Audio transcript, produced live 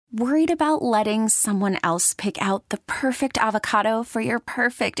Worried about letting someone else pick out the perfect avocado for your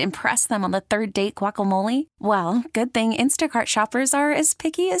perfect impress them on the third date guacamole? Well, good thing Instacart shoppers are as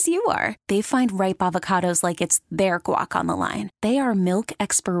picky as you are. They find ripe avocados like it's their guac on the line. They are milk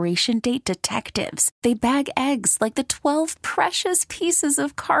expiration date detectives. They bag eggs like the 12 precious pieces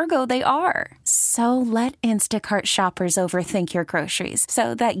of cargo they are. So let Instacart shoppers overthink your groceries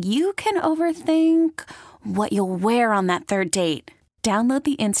so that you can overthink what you'll wear on that third date. Download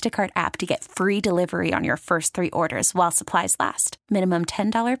the Instacart app to get free delivery on your first 3 orders while supplies last. Minimum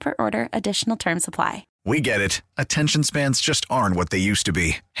 $10 per order. Additional terms apply. We get it. Attention spans just aren't what they used to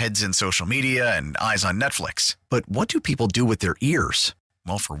be. Heads in social media and eyes on Netflix. But what do people do with their ears?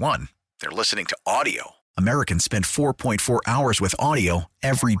 Well, for one, they're listening to audio. Americans spend 4.4 hours with audio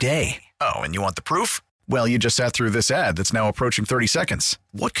every day. Oh, and you want the proof? Well, you just sat through this ad that's now approaching 30 seconds.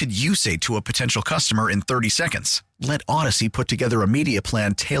 What could you say to a potential customer in 30 seconds? Let Odyssey put together a media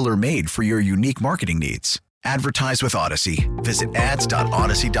plan tailor-made for your unique marketing needs. Advertise with Odyssey. Visit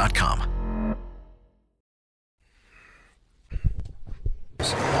ads.odyssey.com.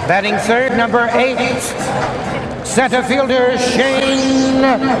 Batting third, number 8, center fielder Shane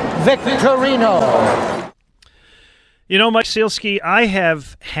Victorino. You know, Mike Sealski, I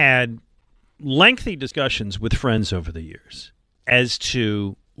have had lengthy discussions with friends over the years as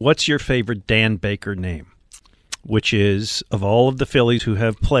to what's your favorite Dan Baker name, which is of all of the Phillies who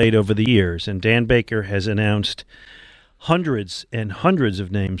have played over the years. And Dan Baker has announced hundreds and hundreds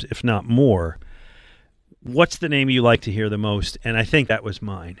of names, if not more. What's the name you like to hear the most? And I think that was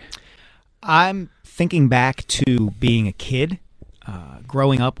mine. I'm thinking back to being a kid,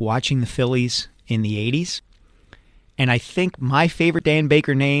 growing up watching the Phillies in the 80s. And I think my favorite Dan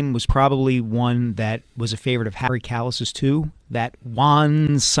Baker name was probably one that was a favorite of Harry Callis's too, that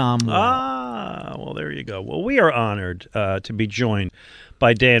Juan Samuel. Ah, well, there you go. Well, we are honored to be joined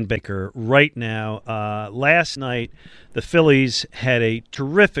by Dan Baker right now. Last night, the Phillies had a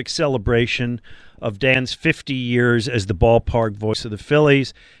terrific celebration of Dan's 50 years as the ballpark voice of the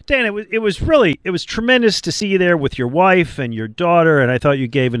Phillies. Dan, it was tremendous to see you there with your wife and your daughter, and I thought you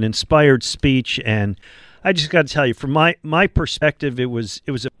gave an inspired speech, and I just got to tell you, from my perspective, it was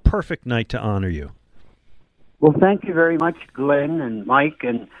a perfect night to honor you. Well, thank you very much, Glenn and Mike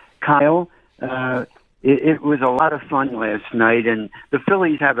and Kyle. It was a lot of fun last night, and the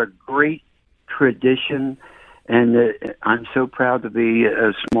Phillies have a great tradition, and I'm so proud to be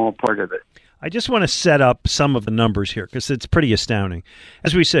a small part of it. I just want to set up some of the numbers here because it's pretty astounding.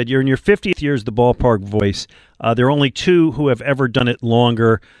 As we said, you're in your 50th year as the ballpark voice. There are only 2 who have ever done it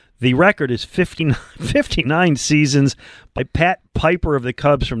longer. The record is 59 seasons by Pat Piper of the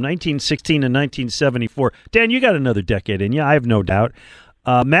Cubs from 1916 to 1974. Dan, you got another decade in you, I have no doubt.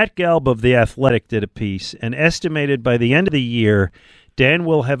 Matt Gelb of The Athletic did a piece, and estimated by the end of the year, Dan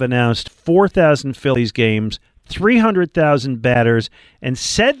will have announced 4,000 Phillies games, 300,000 batters, and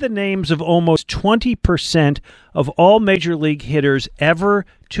said the names of almost 20% of all Major League hitters ever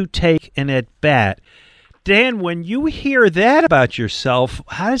to take an at-bat. Dan, when you hear that about yourself,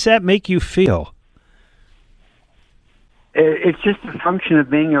 how does that make you feel? It's just a function of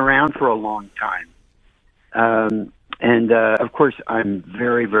being around for a long time. And of course, I'm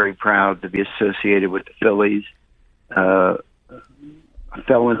very, very proud to be associated with the Phillies. I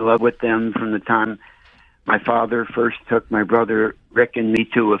fell in love with them from the time my father first took my brother Rick and me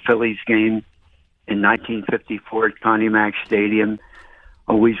to a Phillies game in 1954 at Connie Mack Stadium.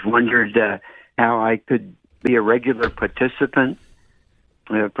 Always wondered how I could be a regular participant,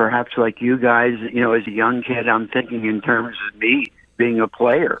 perhaps like you guys. You know, as a young kid, I'm thinking in terms of me being a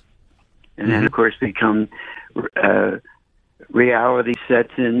player. And then, of course, reality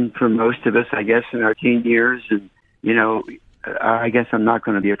sets in for most of us, I guess, in our teen years. And, you know, I guess I'm not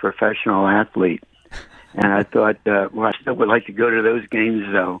going to be a professional athlete. And I thought, well, I still would like to go to those games,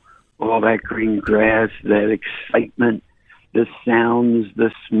 though. All that green grass, that excitement, the sounds,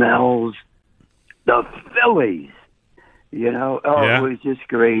 the smells, the Phillies, you know. Oh, yeah. It was just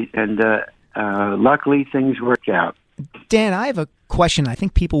great. And luckily, things worked out. Dan, I have a question I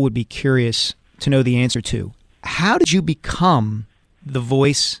think people would be curious to know the answer to. How did you become the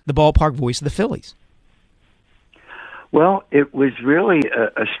ballpark voice of the Phillies? Well, it was really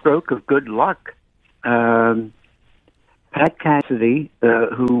a stroke of good luck. Pat Cassidy,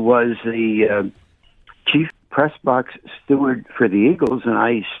 who was the chief press box steward for the Eagles, and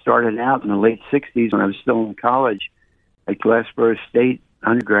I started out in the late 60s when I was still in college at Glassboro State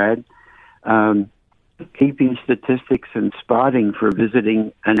undergrad, keeping statistics and spotting for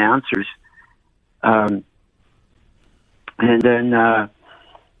visiting announcers. And then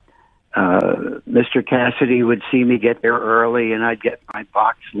Mr. Cassidy would see me get there early, and I'd get my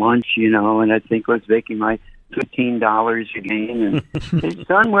box lunch, and I think I was making my $15 a game. And he said,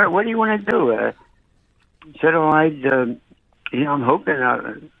 son, what do you want to do? I said, I'm hoping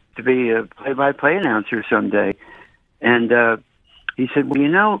to be a play-by-play announcer someday. And he said,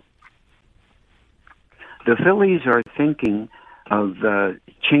 well, the Phillies are thinking of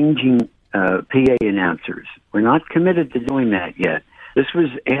changing PA announcers. We're not committed to doing that yet. This was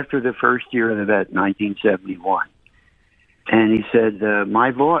after the first year of the vet, 1971. And he said,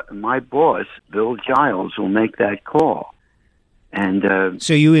 my boss, Bill Giles, will make that call. And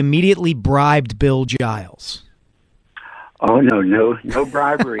so you immediately bribed Bill Giles. Oh, no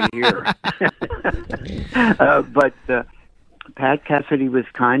bribery here. But Pat Cassidy was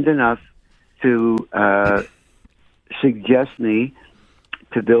kind enough to suggest me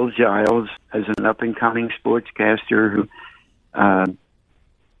to Bill Giles as an up-and-coming sportscaster who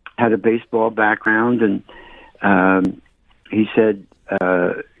had a baseball background. And he said,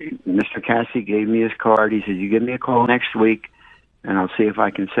 Mr. Cassidy gave me his card. He said, you give me a call next week, and I'll see if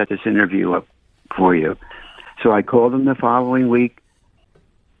I can set this interview up for you. So I called him the following week,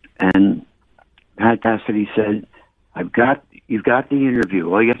 and Pat Cassidy said, you've got the interview.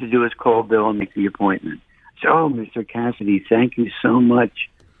 All you have to do is call Bill and make the appointment. So, Mr. Cassidy, thank you so much.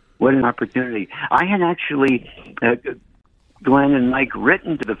 What an opportunity. I had actually, Glenn and Mike,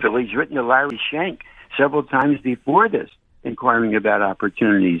 written to the Phillies, written to Larry Schenk several times before this, inquiring about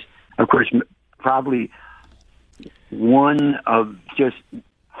opportunities. Of course, probably one of just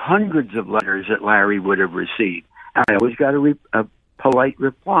hundreds of letters that Larry would have received. I always got a polite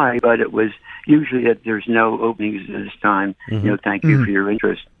reply, but it was usually that there's no openings at this time. Mm-hmm. Thank you for your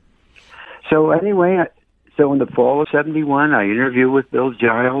interest. So anyway, so in the fall of 71, I interviewed with Bill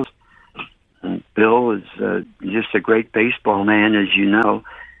Giles. And Bill is just a great baseball man, as you know,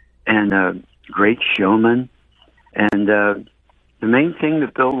 and a great showman. And the main thing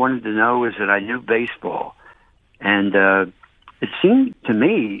that Bill wanted to know is that I knew baseball. And it seemed to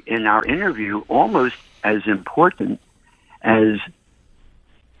me in our interview almost as important as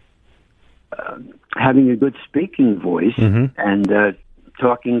having a good speaking voice and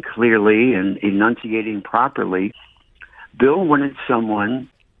talking clearly and enunciating properly. Bill wanted someone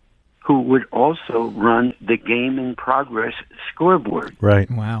who would also run the game in progress scoreboard. Right.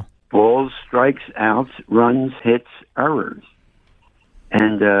 Wow. Balls, strikes, outs, runs, hits, errors.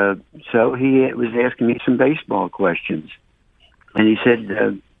 And so he was asking me some baseball questions. And he said,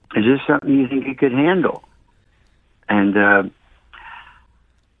 is this something you think you could handle? And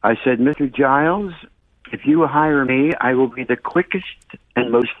I said, Mr. Giles, if you hire me, I will be the quickest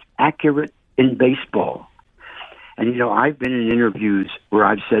and most accurate in baseball. And, I've been in interviews where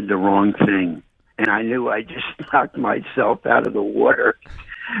I've said the wrong thing, and I knew I just knocked myself out of the water.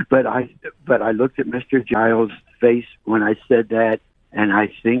 But I looked at Mr. Giles' face when I said that, and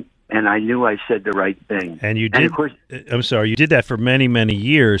I knew I said the right thing. And you did. And of course, I'm sorry, you did that for many, many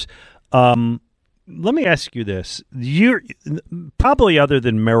years. Let me ask you this. You're probably, other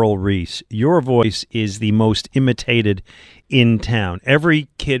than Merrill Reese, your voice is the most imitated in town. Every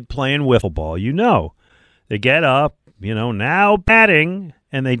kid playing wiffle ball, they get up, now batting,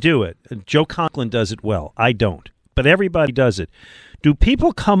 and they do it. Joe Conklin does it well. I don't, but everybody does it. Do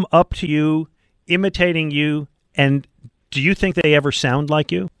people come up to you imitating you, and do you think they ever sound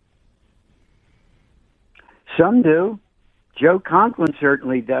like you? Some do. Joe Conklin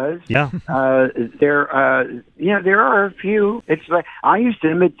certainly does. Yeah. There are a few. It's like I used to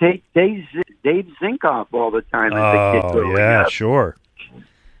imitate Dave Zinkoff all the time as a kid growing up. Sure.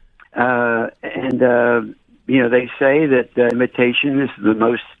 They say that imitation is the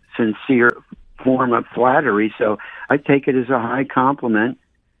most sincere form of flattery, so I take it as a high compliment,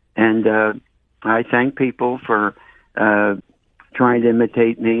 and I thank people for trying to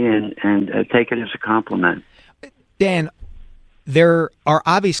imitate me and take it as a compliment. Dan, there are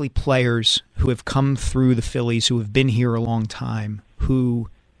obviously players who have come through the Phillies who have been here a long time, who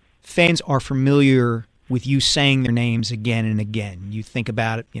fans are familiar with you saying their names again and again. You think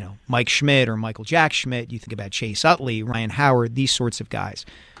about it, Mike Schmidt or Michael Jack Schmidt. You think about Chase Utley, Ryan Howard, these sorts of guys.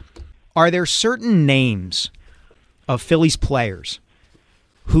 Are there certain names of Phillies players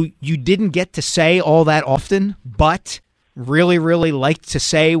who you didn't get to say all that often, but really, really liked to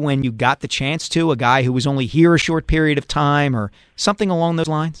say when you got the chance to, a guy who was only here a short period of time or something along those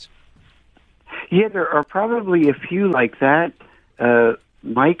lines? Yeah, there are probably a few like that.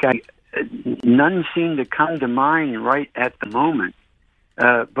 Mike, none seem to come to mind right at the moment.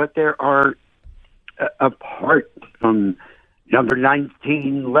 But there are, apart from Number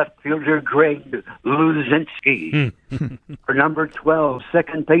 19, left fielder Greg Luzinski. For number 12,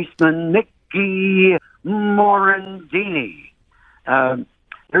 second baseman Mickey Morandini.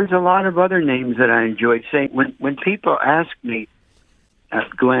 There's a lot of other names that I enjoyed saying. When people ask me,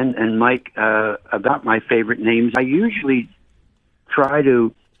 Glenn and Mike, about my favorite names, I usually try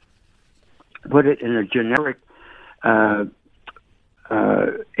to put it in a generic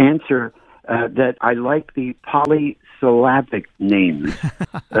answer that I like the polysyllabic names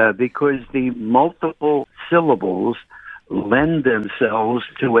because the multiple syllables lend themselves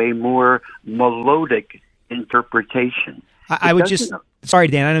to a more melodic interpretation. I would just, sorry,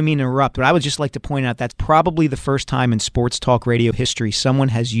 Dan, I don't mean to interrupt, but I would just like to point out that's probably the first time in sports talk radio history someone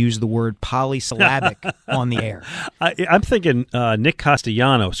has used the word polysyllabic on the air. I'm thinking Nick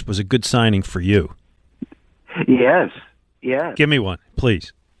Castellanos was a good signing for you. Yes. Give me one,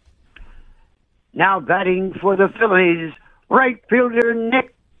 please. Now batting for the Phillies, right fielder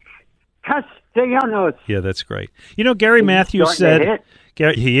Nick Castellanos. Yeah, that's great. You know, Gary Matthews said...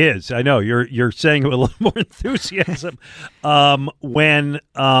 Gary, he is. I know. You're saying it with a little more enthusiasm.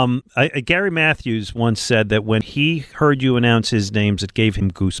 Gary Matthews once said that when he heard you announce his names, it gave him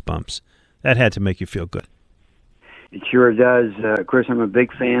goosebumps. That had to make you feel good. It sure does. Of course, I'm a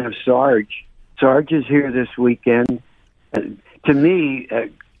big fan of Sarge. Sarge is here this weekend. To me,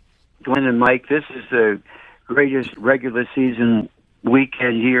 Glenn and Mike, this is the greatest regular season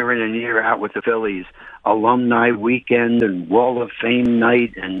weekend year in and year out with the Phillies. Alumni weekend and Wall of Fame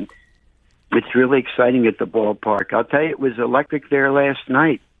night, and it's really exciting at the ballpark. I'll tell you, it was electric there last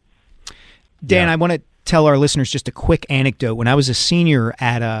night. Dan, I want to tell our listeners just a quick anecdote. When I was a senior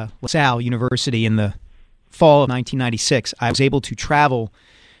at LaSalle University in the fall of 1996, I was able to travel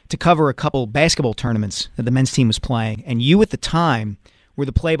to cover a couple basketball tournaments that the men's team was playing, and you at the time were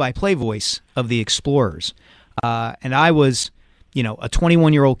the play-by-play voice of the Explorers. And I was, a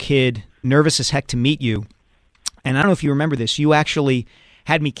 21-year-old kid, nervous as heck to meet you. And I don't know if you remember this. You actually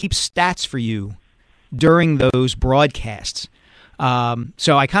had me keep stats for you during those broadcasts.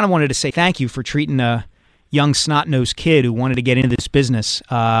 So I kind of wanted to say thank you for treating a young snot-nosed kid who wanted to get into this business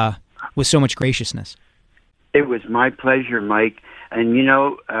with so much graciousness. It was my pleasure, Mike. And,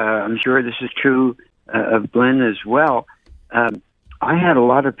 I'm sure this is true of Glenn as well. I had a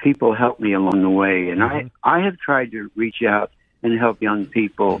lot of people help me along the way, and I have tried to reach out and help young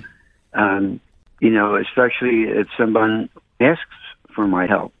people, especially if someone asks for my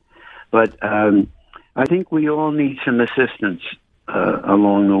help. But I think we all need some assistance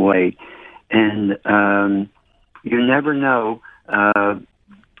along the way. And you never know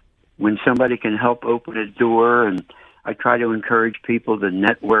when somebody can help open a door. And I try to encourage people to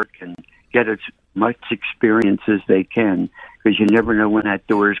network and get as much experience as they can, because you never know when that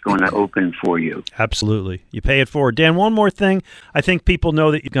door is going to open for you. Absolutely. You pay it forward. Dan, one more thing. I think people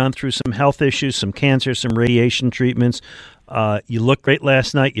know that you've gone through some health issues, some cancer, some radiation treatments. You looked great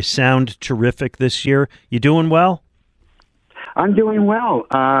last night. You sound terrific this year. You doing well? I'm doing well.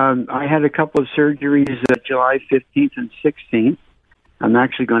 I had a couple of surgeries July 15th and 16th. I'm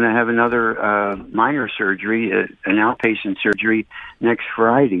actually going to have another minor surgery, an outpatient surgery, next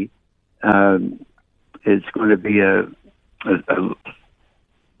Friday. It's going to be a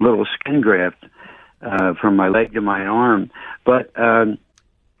little skin graft from my leg to my arm. But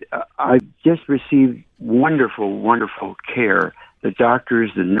I just received wonderful, wonderful care. The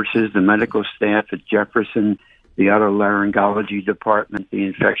doctors, the nurses, the medical staff at Jefferson, the otolaryngology department, the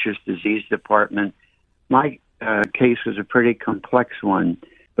infectious disease department. My case was a pretty complex one,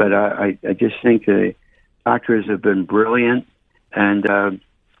 but I just think the doctors have been brilliant. And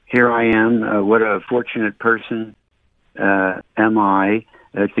here I am. What a fortunate person am I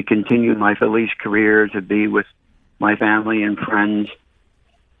to continue my Phillies career, to be with my family and friends,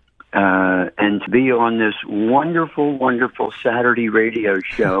 and to be on this wonderful, wonderful Saturday radio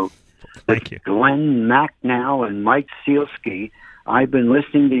show. Thank you. Glenn Macnow and Mike Sealski. I've been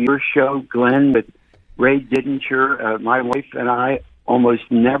listening to your show, Glenn, with Ray Didenture. My wife and I almost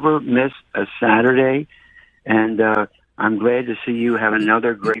never miss a Saturday, and I'm glad to see you have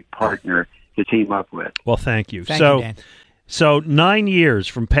another great partner to team up with. Well, thank you. Thank you, Dan. So 9 years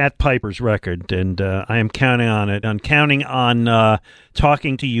from Pat Piper's record, and I am counting on it. I'm counting on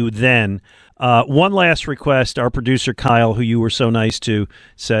talking to you then. One last request. Our producer, Kyle, who you were so nice to,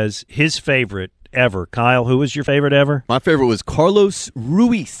 says his favorite ever. Kyle, who was your favorite ever? My favorite was Carlos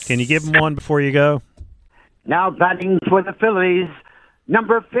Ruiz. Can you give him one before you go? Now batting for the Phillies,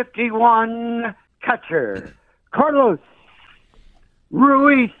 number 51, catcher, Carlos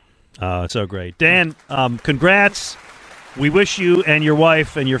Ruiz. Oh, so great. Dan, congrats. We wish you and your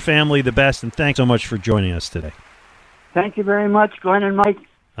wife and your family the best, and thanks so much for joining us today. Thank you very much, Glenn and Mike.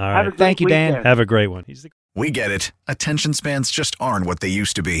 All Have right. a great Thank you, Dan. weekend. Have a great one. We get it. Attention spans just aren't what they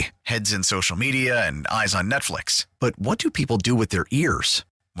used to be. Heads in social media and eyes on Netflix. But what do people do with their ears?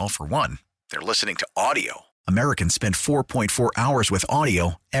 Well, for one, they're listening to audio. Americans spend 4.4 hours with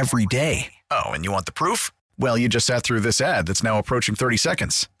audio every day. Oh, and you want the proof? Well, you just sat through this ad that's now approaching 30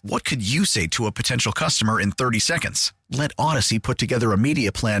 seconds. What could you say to a potential customer in 30 seconds? Let Odyssey put together a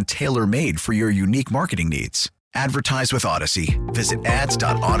media plan tailor-made for your unique marketing needs. Advertise with Odyssey. Visit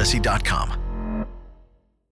ads.odyssey.com.